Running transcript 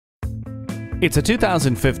It's a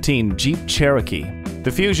 2015 Jeep Cherokee.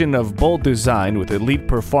 The fusion of bold design with elite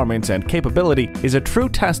performance and capability is a true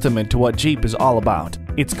testament to what Jeep is all about.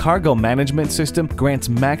 Its cargo management system grants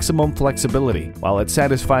maximum flexibility, while its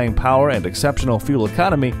satisfying power and exceptional fuel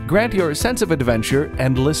economy grant your sense of adventure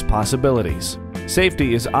endless possibilities.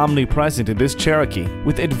 Safety is omnipresent in this Cherokee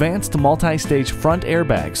with advanced multi-stage front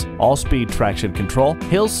airbags, all-speed traction control,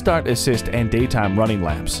 hill start assist, and daytime running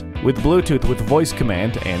lamps. With Bluetooth with voice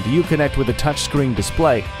command and Uconnect with a touchscreen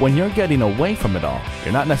display, when you're getting away from it all,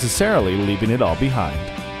 you're not necessarily leaving it all behind.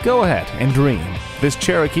 Go ahead and dream. This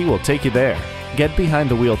Cherokee will take you there. Get behind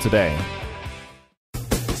the wheel today.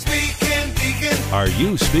 Are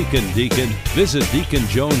you speaking Deacon? Visit Deacon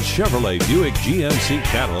Jones Chevrolet Buick GMC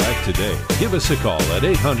Cadillac today. Give us a call at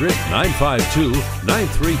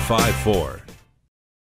 800-952-9354.